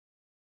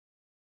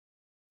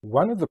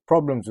One of the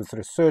problems with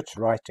research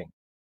writing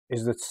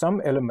is that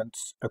some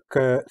elements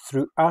occur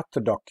throughout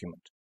the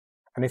document,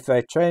 and if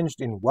they're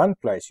changed in one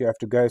place, you have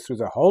to go through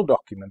the whole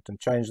document and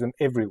change them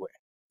everywhere.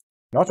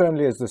 Not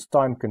only is this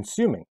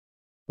time-consuming,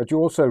 but you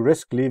also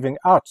risk leaving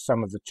out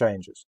some of the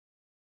changes.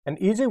 An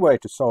easy way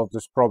to solve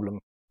this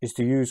problem is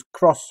to use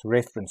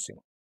cross-referencing.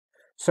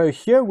 So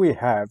here we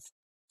have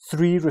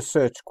 3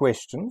 research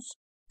questions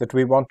that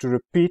we want to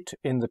repeat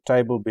in the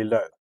table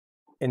below.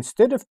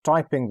 Instead of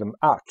typing them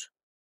out,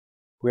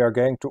 we are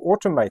going to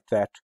automate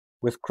that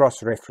with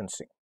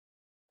cross-referencing.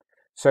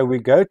 So we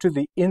go to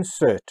the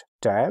Insert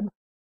tab,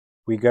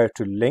 we go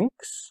to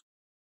Links,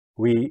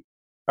 we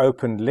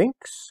open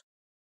Links,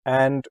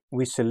 and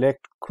we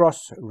select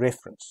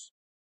Cross-Reference.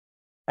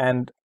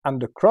 And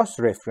under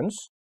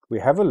Cross-Reference, we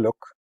have a look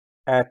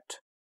at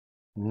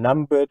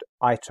Numbered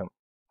Item.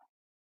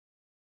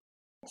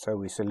 So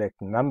we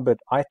select Numbered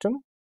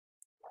Item,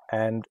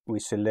 and we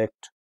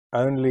select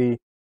only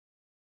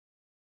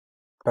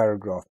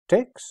Paragraph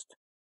Text,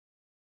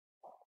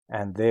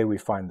 and there we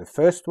find the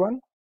first one,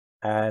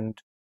 and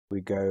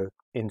we go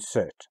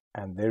Insert,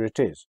 and there it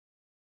is.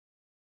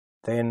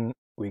 Then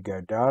we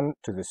go down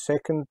to the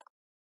second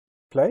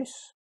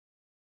place,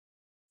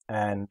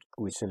 and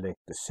we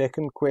select the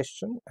second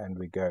question, and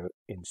we go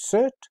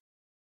Insert,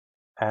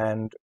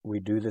 and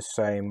we do the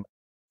same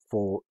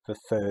for the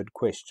third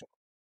question.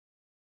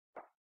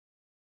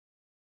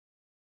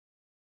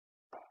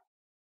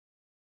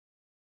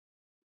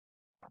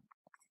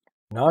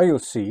 Now you'll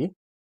see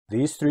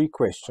these 3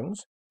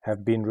 questions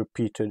have been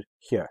repeated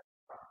here.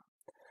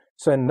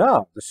 So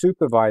now the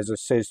supervisor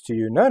says to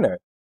you, no,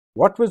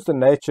 what was the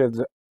nature of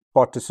the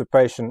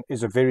participation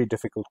is a very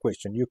difficult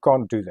question. You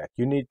can't do that.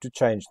 You need to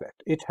change that.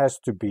 It has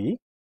to be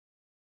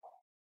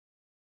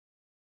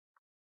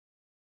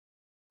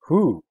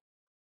who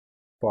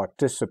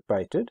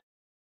participated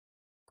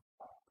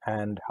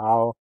and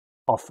how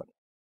often.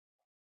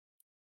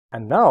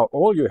 And now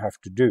all you have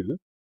to do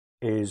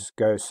is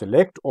go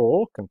select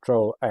all,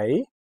 Control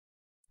A,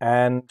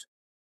 and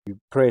you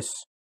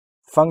press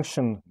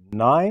function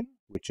 9,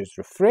 which is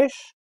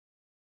refresh,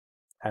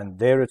 and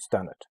there it's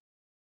done it.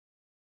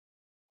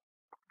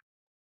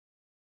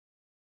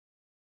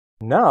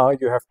 Now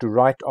you have to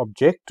write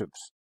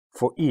objectives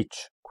for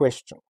each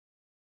question.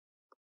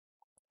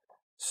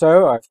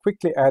 So I've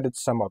quickly added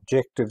some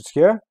objectives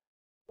here.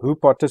 Who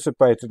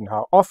participated and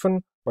how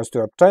often was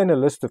to obtain a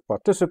list of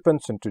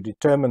participants and to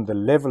determine the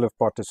level of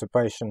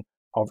participation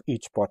of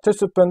each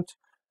participant.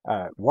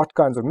 What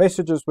kinds of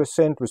messages were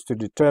sent was to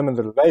determine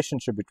the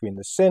relationship between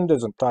the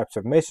senders and types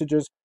of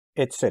messages,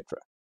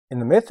 etc. In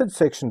the method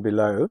section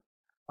below,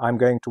 I'm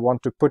going to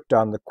want to put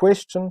down the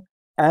question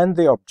and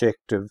the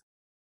objective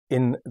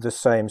in the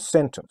same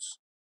sentence.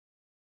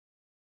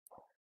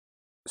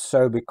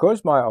 So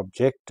because my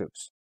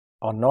objectives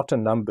are not a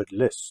numbered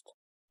list,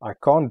 I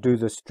can't do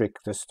this trick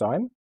this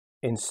time.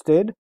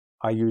 Instead,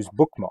 I use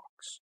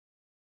bookmarks.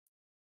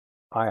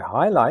 I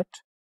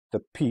highlight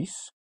the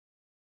piece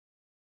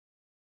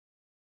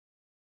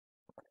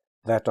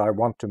that I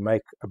want to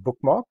make a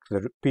bookmark,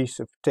 the piece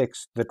of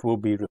text that will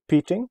be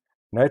repeating.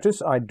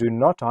 Notice I do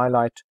not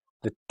highlight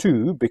the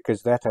to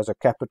because that has a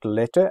capital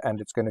letter and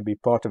it's going to be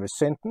part of a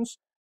sentence,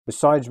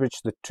 besides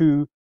which the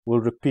to will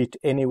repeat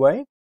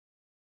anyway.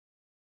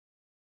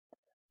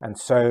 And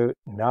so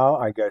now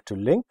I go to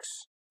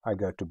Links, I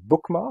go to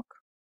Bookmark,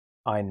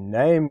 I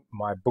name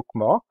my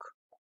bookmark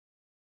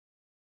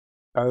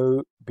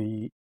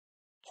OBJ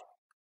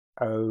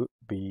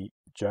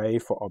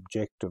for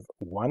Objective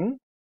 1,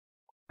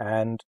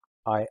 and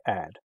I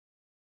add.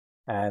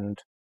 And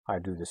I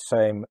do the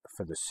same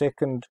for the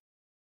second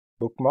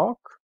bookmark.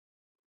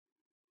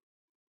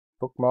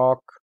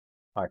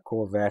 I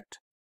call that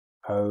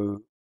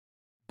OBJ2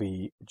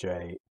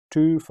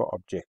 for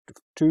Objective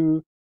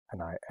 2,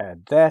 and I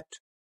add that,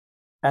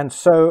 and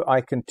so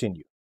I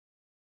continue.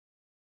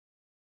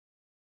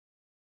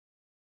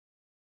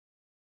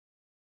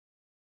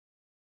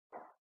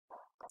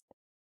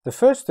 The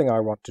first thing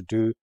I want to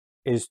do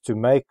is to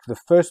make the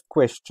first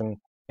question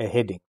a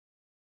heading.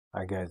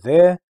 I go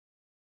there,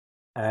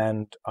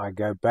 and I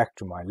go back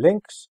to my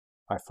links.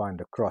 I find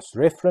a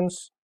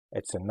cross-reference.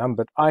 It's a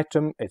numbered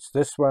item. It's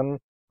this one.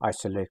 I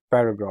select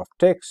paragraph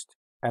text,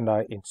 and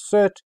I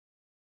insert,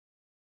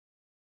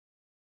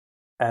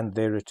 and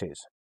there it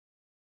is.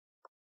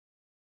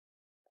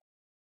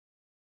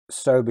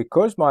 So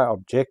because my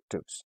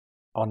objectives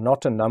are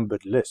not a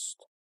numbered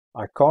list,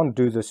 I can't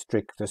do this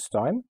trick this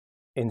time.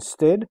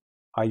 Instead,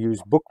 I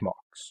use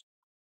bookmarks.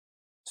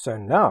 So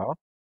now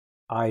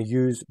I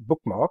use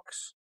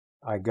bookmarks.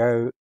 I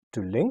go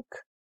to link,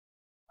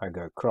 I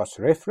go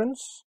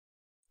cross-reference,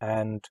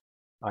 and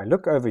I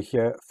look over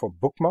here for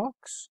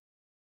bookmarks,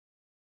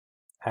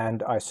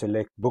 and I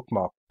select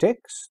bookmark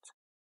text,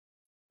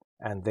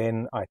 and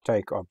then I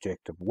take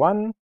Objective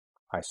 1,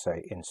 I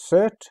say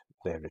insert,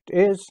 there it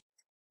is,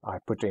 I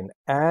put in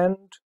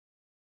and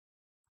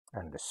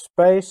a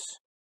space,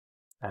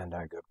 and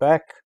I go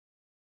back,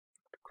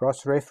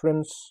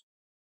 cross-reference,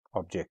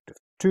 Objective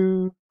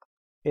 2,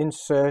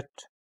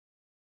 insert,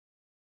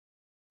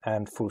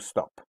 and full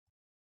stop.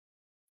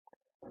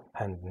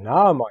 And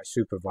now my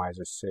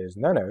supervisor says,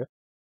 no,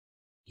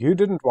 you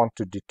didn't want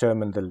to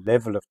determine the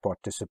level of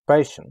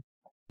participation.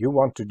 You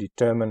want to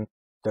determine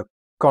the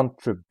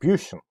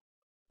contribution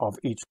of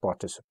each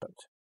participant.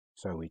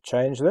 So we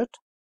change that.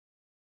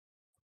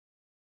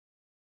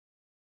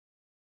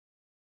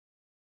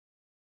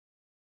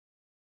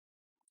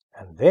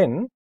 And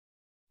then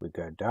we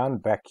go down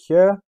back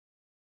here,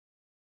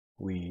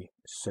 we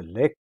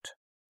select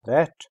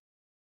that,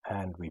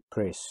 and we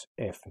press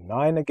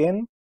F9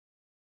 again,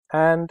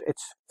 and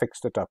it's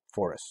fixed it up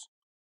for us.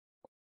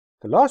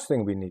 The last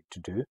thing we need to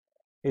do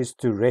is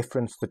to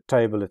reference the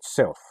table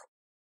itself.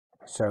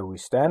 So we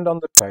stand on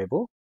the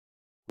table,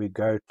 we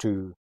go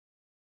to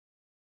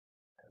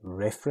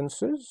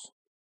References,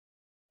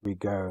 we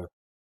go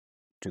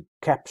to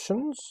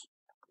Captions,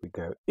 we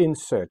go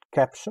Insert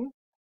Caption.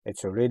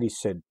 It's already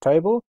said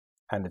table,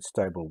 and it's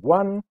table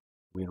 1.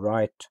 We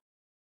write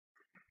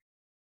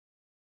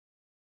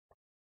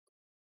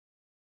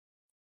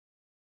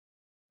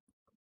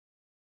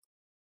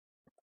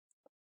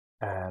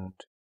and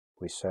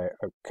we say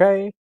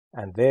OK,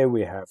 and there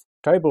we have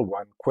table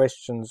 1,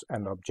 questions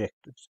and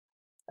objectives.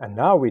 And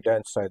now we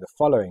don't say the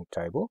following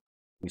table,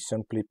 we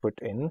simply put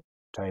in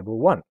table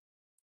 1.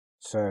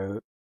 So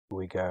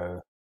we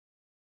go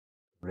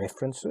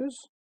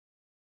References,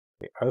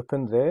 we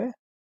open there,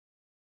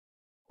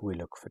 we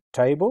look for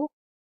table,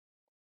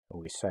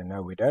 and we say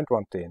no, we don't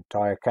want the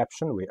entire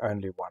caption, we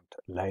only want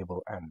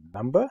label and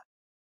number,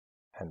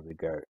 and we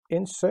go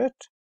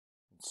Insert.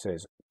 It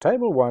says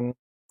table 1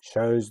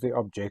 shows the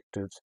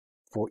objectives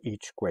for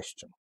each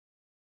question.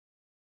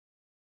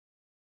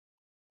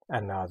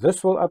 And now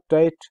this will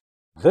update,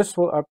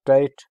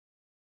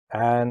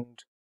 and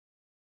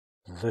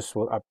this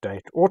will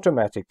update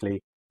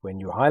automatically when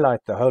you highlight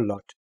the whole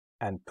lot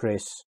and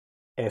press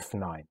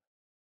F9.